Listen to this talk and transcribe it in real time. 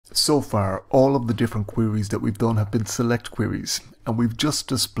So far, all of the different queries that we've done have been select queries, and we've just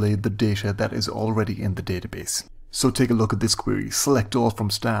displayed the data that is already in the database. So take a look at this query, select all from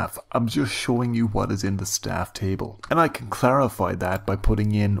staff. I'm just showing you what is in the staff table. And I can clarify that by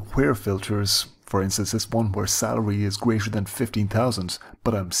putting in where filters, for instance this one where salary is greater than 15,000,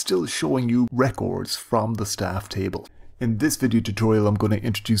 but I'm still showing you records from the staff table. In this video tutorial, I'm going to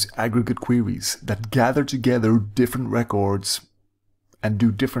introduce aggregate queries that gather together different records and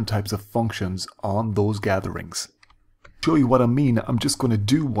do different types of functions on those gatherings. To show you what I mean, I'm just going to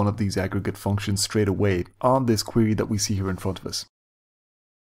do one of these aggregate functions straight away on this query that we see here in front of us.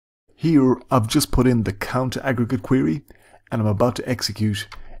 Here I've just put in the count aggregate query and I'm about to execute,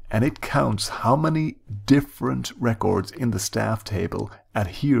 and it counts how many different records in the staff table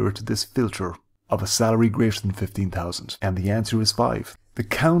adhere to this filter of a salary greater than 15,000, and the answer is 5. The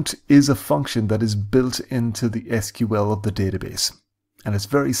count is a function that is built into the SQL of the database. And it's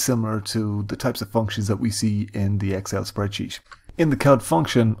very similar to the types of functions that we see in the Excel spreadsheet. In the count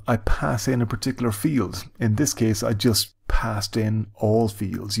function, I pass in a particular field. In this case, I just passed in all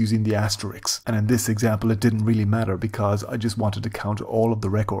fields using the asterisk. And in this example, it didn't really matter because I just wanted to count all of the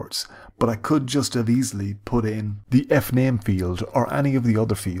records. But I could just have easily put in the fname field or any of the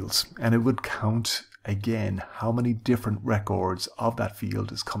other fields, and it would count again how many different records of that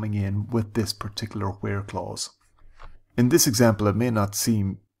field is coming in with this particular where clause. In this example, it may not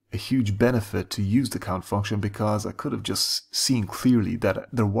seem a huge benefit to use the count function because I could have just seen clearly that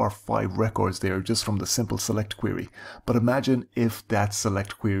there were 5 records there just from the simple select query. But imagine if that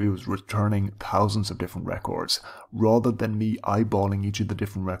select query was returning thousands of different records. Rather than me eyeballing each of the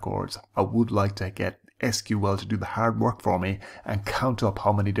different records, I would like to get SQL to do the hard work for me and count up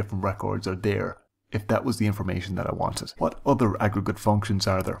how many different records are there if that was the information that I wanted. What other aggregate functions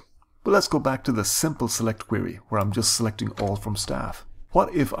are there? But let's go back to the simple select query where I'm just selecting all from staff.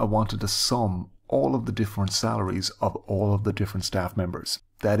 What if I wanted to sum all of the different salaries of all of the different staff members?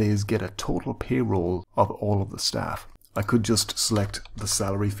 That is, get a total payroll of all of the staff. I could just select the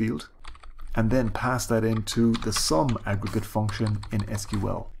salary field and then pass that into the sum aggregate function in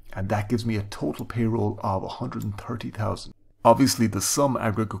SQL. And that gives me a total payroll of 130,000. Obviously, the sum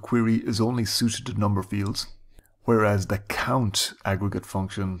aggregate query is only suited to number fields, whereas the count aggregate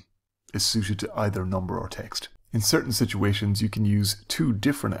function is suited to either number or text. In certain situations, you can use 2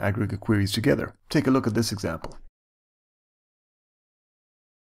 different aggregate queries together. Take a look at this example.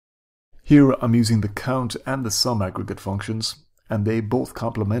 Here I'm using the count and the sum aggregate functions, and they both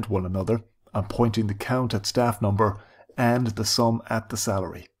complement one another. I'm pointing the count at staff number and the sum at the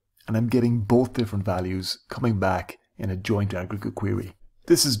salary, and I'm getting both different values coming back in a joint aggregate query.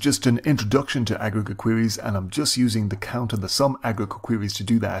 This is just an introduction to aggregate queries, and I'm just using the count and the sum aggregate queries to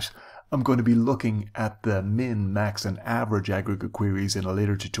do that. I'm going to be looking at the min, max and average aggregate queries in a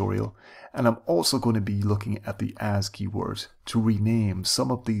later tutorial, and I'm also going to be looking at the as keyword to rename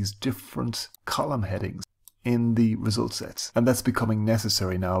some of these different column headings in the result sets. And that's becoming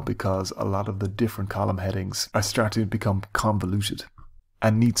necessary now because a lot of the different column headings are starting to become convoluted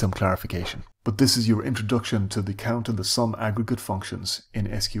and need some clarification. But this is your introduction to the count and the sum aggregate functions in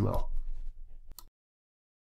SQL.